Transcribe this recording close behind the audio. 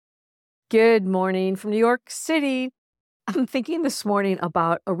Good morning from New York City. I'm thinking this morning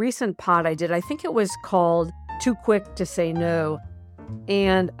about a recent pod I did. I think it was called Too Quick to Say No.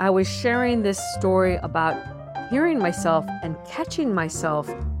 And I was sharing this story about hearing myself and catching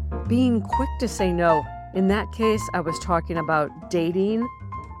myself being quick to say no. In that case, I was talking about dating.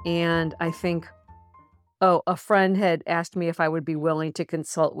 And I think, a friend had asked me if I would be willing to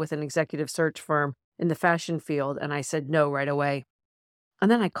consult with an executive search firm in the fashion field. And I said no right away. And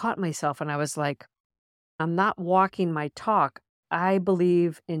then I caught myself and I was like, I'm not walking my talk. I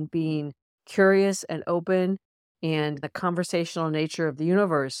believe in being curious and open and the conversational nature of the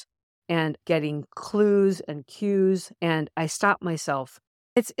universe and getting clues and cues. And I stopped myself.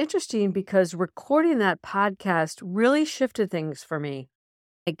 It's interesting because recording that podcast really shifted things for me.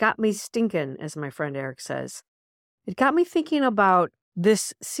 It got me stinking, as my friend Eric says. It got me thinking about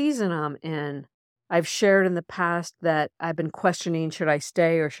this season I'm in. I've shared in the past that I've been questioning, should I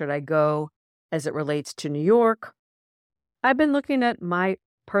stay or should I go as it relates to New York? I've been looking at my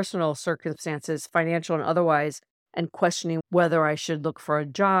personal circumstances, financial and otherwise, and questioning whether I should look for a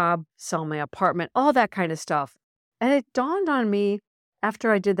job, sell my apartment, all that kind of stuff. And it dawned on me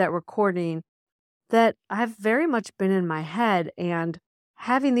after I did that recording that I've very much been in my head and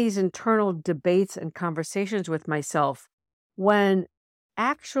having these internal debates and conversations with myself when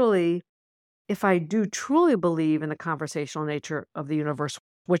actually, if I do truly believe in the conversational nature of the universe,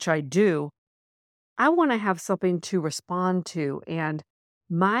 which I do, I want to have something to respond to. And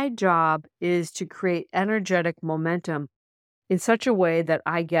my job is to create energetic momentum in such a way that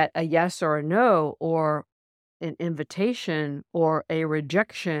I get a yes or a no, or an invitation or a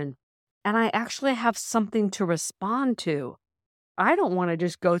rejection, and I actually have something to respond to. I don't want to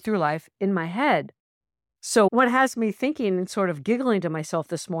just go through life in my head. So what has me thinking and sort of giggling to myself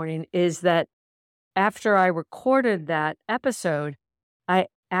this morning is that after I recorded that episode, I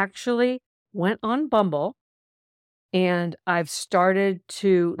actually went on Bumble and I've started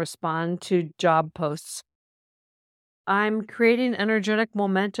to respond to job posts. I'm creating energetic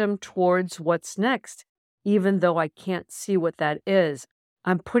momentum towards what's next, even though I can't see what that is.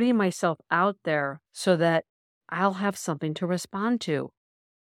 I'm putting myself out there so that I'll have something to respond to.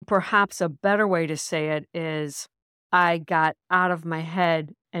 Perhaps a better way to say it is I got out of my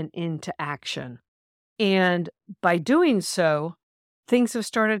head and into action. And by doing so, things have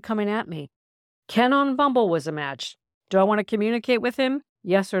started coming at me. Ken on Bumble was a match. Do I want to communicate with him?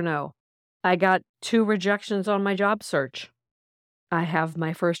 Yes or no? I got 2 rejections on my job search. I have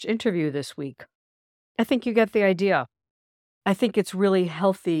my first interview this week. I think you get the idea. I think it's really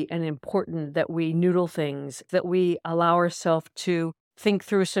healthy and important that we noodle things, that we allow ourselves to think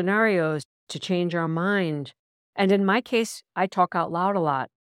through scenarios, to change our mind. And in my case, I talk out loud a lot.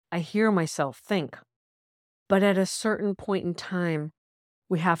 I hear myself think. But at a certain point in time,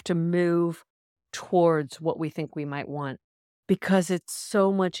 we have to move towards what we think we might want, because it's so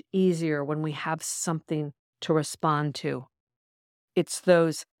much easier when we have something to respond to. It's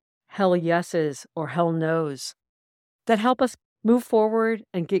those hell yeses or hell nos that help us move forward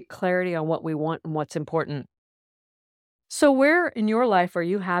and get clarity on what we want and what's important. So where in your life are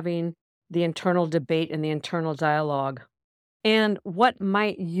you having the internal debate and the internal dialogue? And what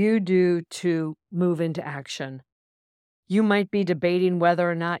might you do to move into action? You might be debating whether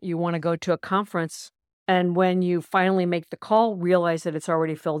or not you want to go to a conference, and when you finally make the call, realize that it's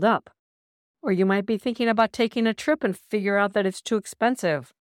already filled up. Or you might be thinking about taking a trip and figure out that it's too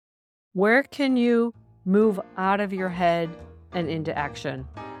expensive. Where can you move out of your head and into action?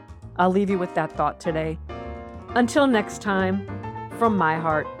 I'll leave you with that thought today. Until next time, from my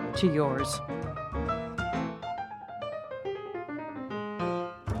heart to yours.